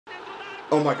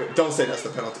Oh my god, don't say that's the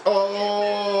penalty.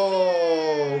 Oh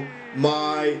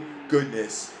my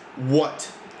goodness. What?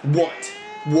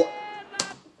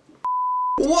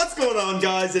 What's going on,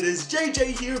 guys? It is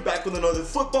JJ here, back with another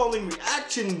footballing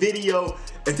reaction video.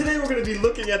 And today we're going to be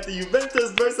looking at the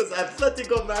Juventus versus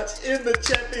Atletico match in the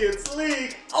Champions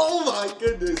League. Oh my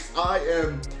goodness.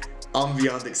 I'm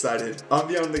beyond excited. I'm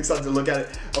beyond excited to look at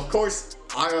it. Of course,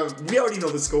 we already know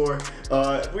the score.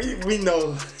 We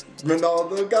know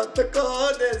Ronaldo got the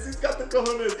cojones. He's got the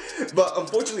cojones. But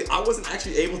unfortunately, I wasn't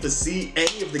actually able to see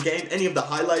any of the game, any of the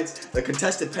highlights, the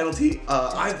contested penalty.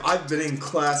 I've been in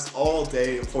class all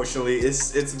day. Unfortunately,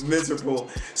 it's miserable.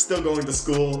 Still going to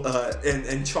school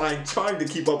and trying to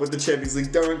keep up with the Champions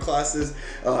League during classes.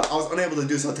 I was unable to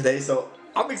do so today. So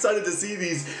I'm excited to see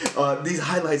these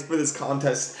highlights for this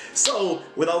contest. So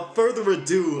without further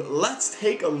ado, let's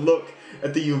take a look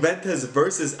at the Juventus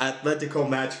versus Atletico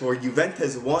match, where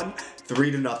Juventus won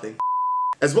 3-0.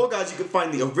 As well, guys, you can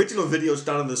find the original videos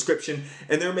down in the description,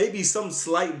 and there may be some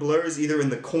slight blurs either in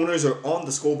the corners or on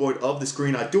the scoreboard of the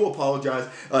screen. I do apologize.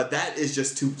 That is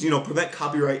just to, prevent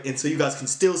copyright, and so you guys can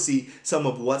still see some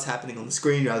of what's happening on the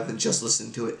screen rather than just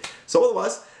listening to it. So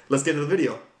otherwise, let's get into the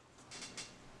video.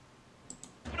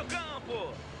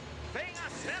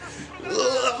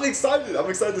 I'm excited. I'm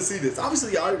excited to see this.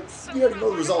 Obviously, we already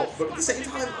know the result, but at the same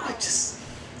time,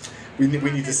 we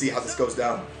need to see how this goes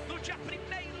down.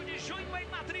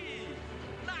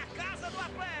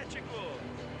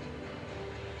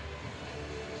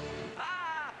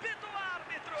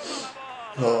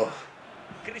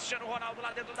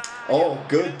 Oh,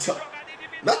 good.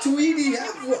 Not too easy.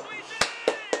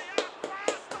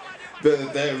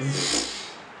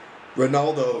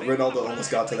 Ronaldo almost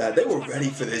got to that. They were ready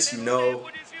for this,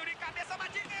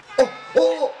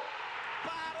 Oh!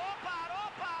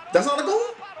 That's not a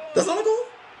goal? That's not a goal?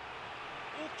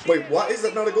 Wait, why is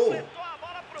that not a goal?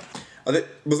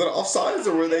 Was that offsides,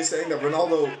 or were they saying that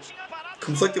Ronaldo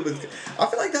conflicted with... I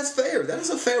feel like that's fair. That is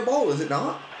a fair ball, is it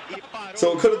not?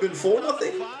 So it could have been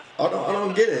 4-0? I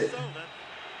don't get it.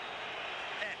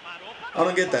 I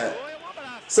don't get that.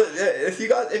 So if you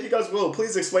guys will,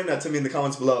 please explain that to me in the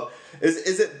comments below.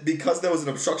 Is it because there was an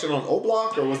obstruction on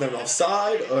O-block, or was there an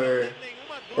offside, or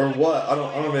what? I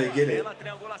don't really get it.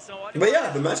 But yeah,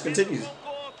 the match continues.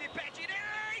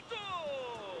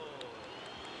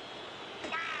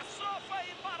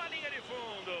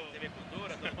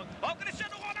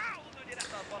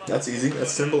 That's easy.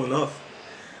 That's simple enough.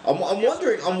 I'm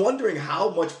wondering how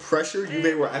much pressure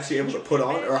Juve were actually able to put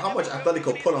on, or how much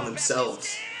Atletico put on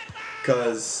themselves.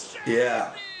 Cause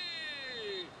yeah.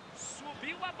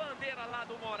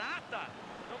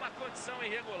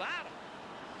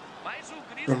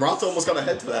 And Morata almost got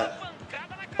ahead to that.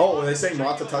 Oh, are they saying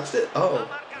Morata touched it? Oh,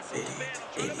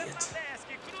 idiot.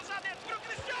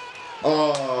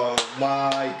 Oh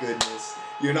my goodness.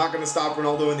 You're not gonna stop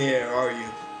Ronaldo in the air, are you?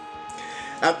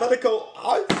 Atletico,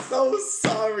 I'm so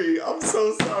sorry. I'm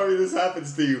so sorry this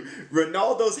happens to you.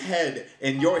 Ronaldo's head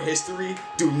and your history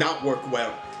do not work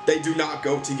well. They do not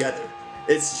go together.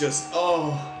 It's just,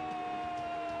 oh.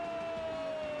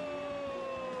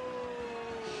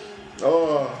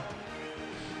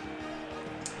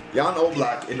 Jan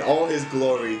Oblak in all his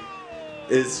glory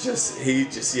is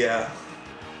yeah.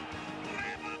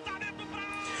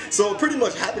 So pretty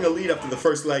much having a lead after the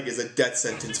first leg is a death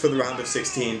sentence for the round of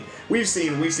 16. We've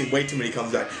seen way too many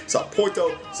comebacks. Saw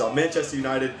Porto, saw Manchester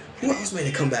United. Who else made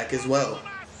a comeback as well?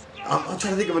 I'm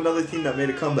trying to think of another team that made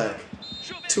a comeback.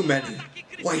 Too many.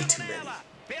 Way too many.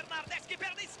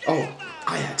 Oh,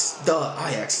 Ajax. Duh,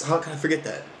 Ajax. How can I forget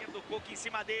that?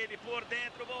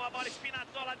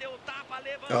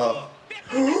 Oh.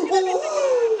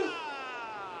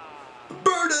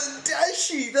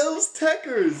 Bentancur, those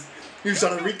techers. He was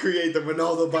trying to recreate the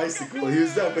Ronaldo bicycle. He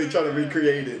was definitely trying to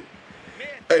recreate it.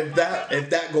 If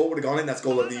that goal would have gone in, that's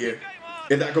goal of the year.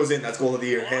 If that goes in, that's goal of the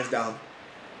year, hands down.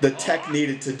 The tech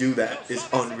needed to do that is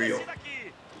unreal.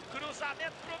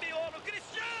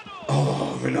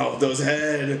 Oh, Ronaldo's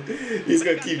head. He's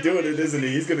going to keep doing it, isn't he?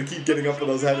 He's going to keep getting up for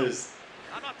those headers.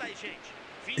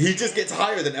 He just gets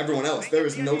higher than everyone else. There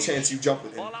is no chance you jump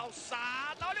with him.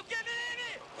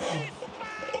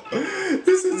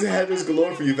 This is headers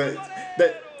galore for you. That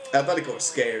Atletico are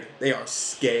scared. They are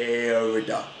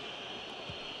scared.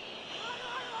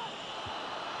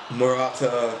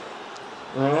 Morata.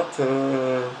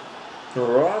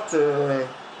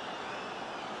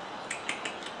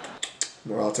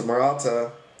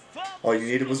 All you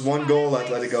needed was one goal,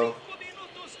 Atletico.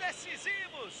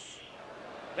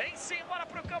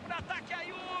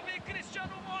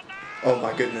 Oh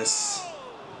my goodness.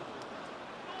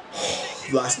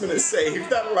 Last minute save.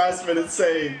 That last minute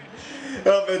save.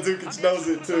 Oh, Bentancur knows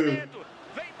it too.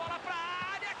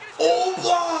 Oh,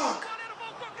 block!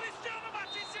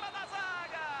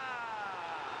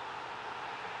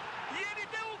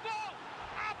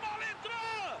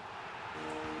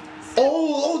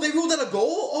 Oh, they ruled that a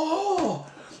goal? Oh,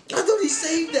 I thought he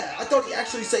saved that. I thought he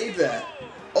actually saved that.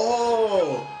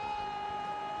 Oh,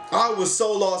 I was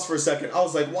so lost for a second. I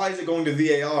was like, why is it going to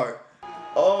VAR?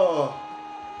 Oh,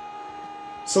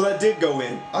 so that did go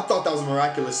in. I thought that was a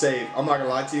miraculous save. I'm not gonna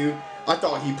lie to you. I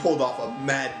thought he pulled off a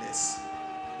madness.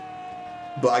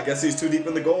 But I guess he's too deep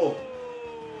in the goal.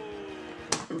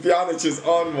 Pjanic is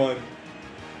on one.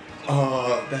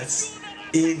 Oh, that's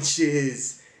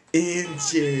inches.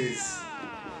 Inches.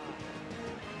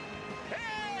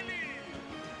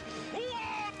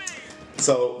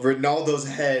 So Ronaldo's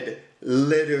head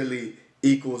literally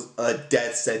equals a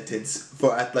death sentence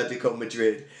for Atletico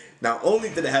Madrid. Not only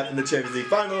did it happen in the Champions League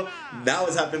final, now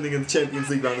it's happening in the Champions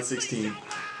League round of 16.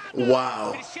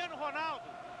 Wow. Cristiano Ronaldo,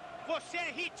 você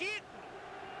é ridículo.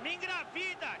 Me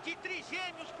engravida de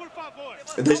trigêmeos, por favor.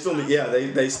 They still, yeah,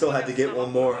 they still had to get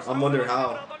one more. I'm wondering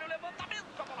how.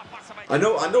 I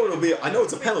know it'll be. I know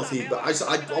it's a penalty, but I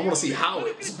want to see how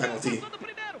it's a penalty.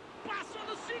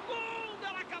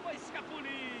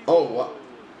 Oh, what?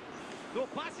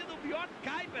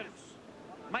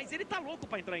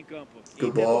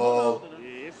 Good ball.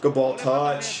 Good ball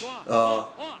touch.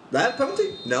 That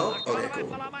penalty? No? Okay, cool.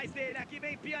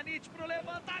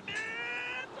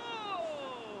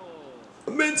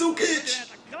 Bentancur.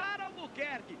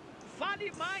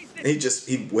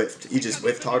 He whiffed. He just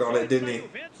whiffed hard on it, didn't he?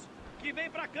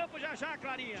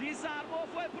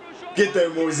 Get there,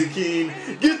 Moise Keane.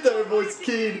 Get there, Moise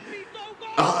Keane.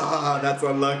 Ah, that's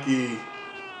unlucky.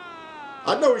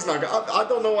 I know he's not gonna. I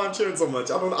don't know why I'm cheering so much.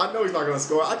 I know he's not gonna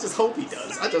score. I just hope he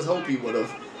does. I just hope he would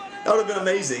have. That would have been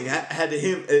amazing. Had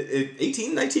him,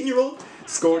 18, 19-year-old,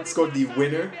 scored the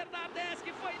winner.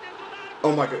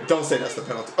 Oh my god! Don't say that's the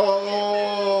penalty.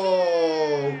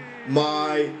 Oh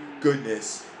my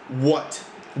goodness! What?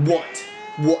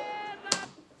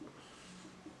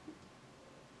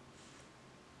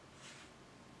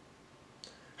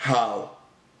 How?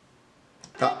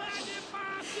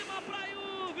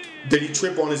 Did he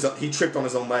trip on his? He tripped on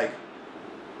his own leg.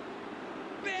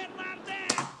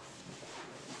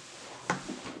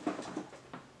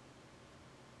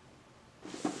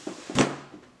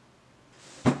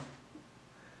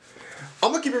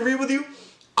 I'm gonna keep it real with you.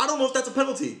 I don't know if that's a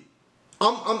penalty.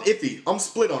 I'm iffy. I'm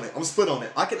split on it.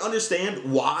 I can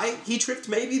understand why he tripped,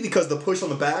 maybe because the push on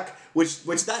the back, which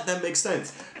that makes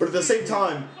sense. But at the same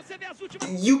time,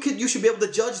 you should be able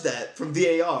to judge that from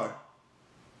VAR.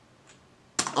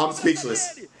 I'm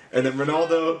speechless. And then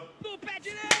Ronaldo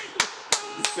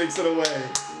sticks it away.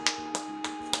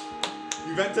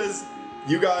 Juventus,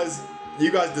 you guys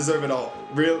deserve it all.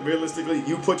 Realistically,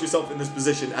 you put yourself in this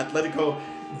position. Atletico,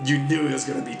 you knew it was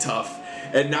going to be tough.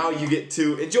 And now you get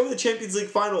to enjoy the Champions League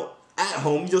final at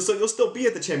home. You'll still be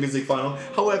at the Champions League final.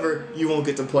 However, you won't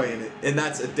get to play in it. And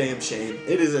that's a damn shame.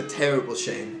 It is a terrible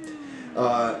shame.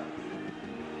 Wow.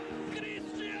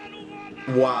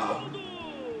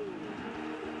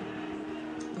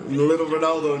 Little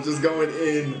Ronaldo just going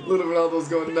in. Little Ronaldo's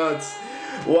going nuts.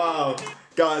 Wow.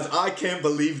 Guys, I can't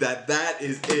believe that. That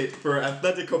is it for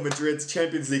Atletico Madrid's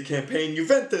Champions League campaign.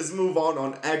 Juventus move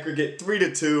on aggregate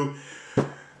 3-2.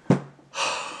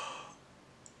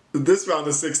 This round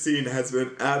of 16 has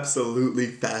been absolutely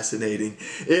fascinating.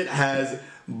 It has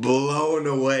blown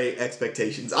away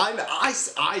expectations.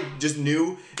 I just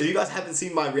knew, if you guys haven't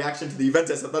seen my reaction to the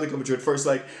Juventus Atletico Madrid first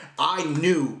leg, I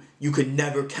knew you could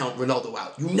never count Ronaldo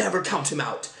out. You never count him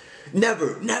out.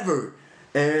 Never.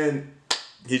 And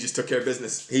he just took care of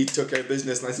business. He took care of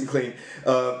business nice and clean.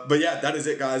 But yeah, that is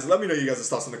it, guys. Let me know you guys'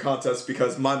 thoughts on the contest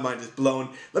because my mind is blown.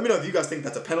 Let me know if you guys think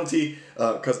that's a penalty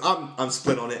because I'm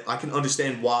split on it. I can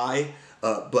understand why,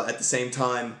 but at the same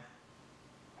time,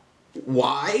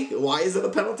 why? Why is it a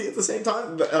penalty at the same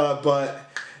time? But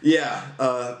yeah,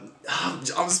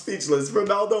 I'm speechless.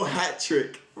 Ronaldo hat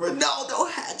trick.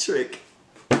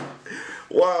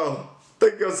 Wow.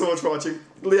 Thank you guys so much for watching.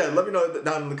 Yeah, let me know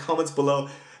down in the comments below.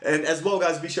 And as well,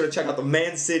 guys, be sure to check out the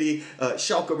Man City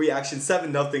Schalke reaction.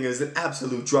 7-0 is an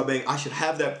absolute drubbing. I should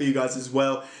have that for you guys as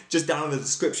well, just down in the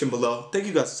description below. Thank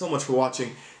you guys so much for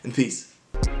watching, and peace.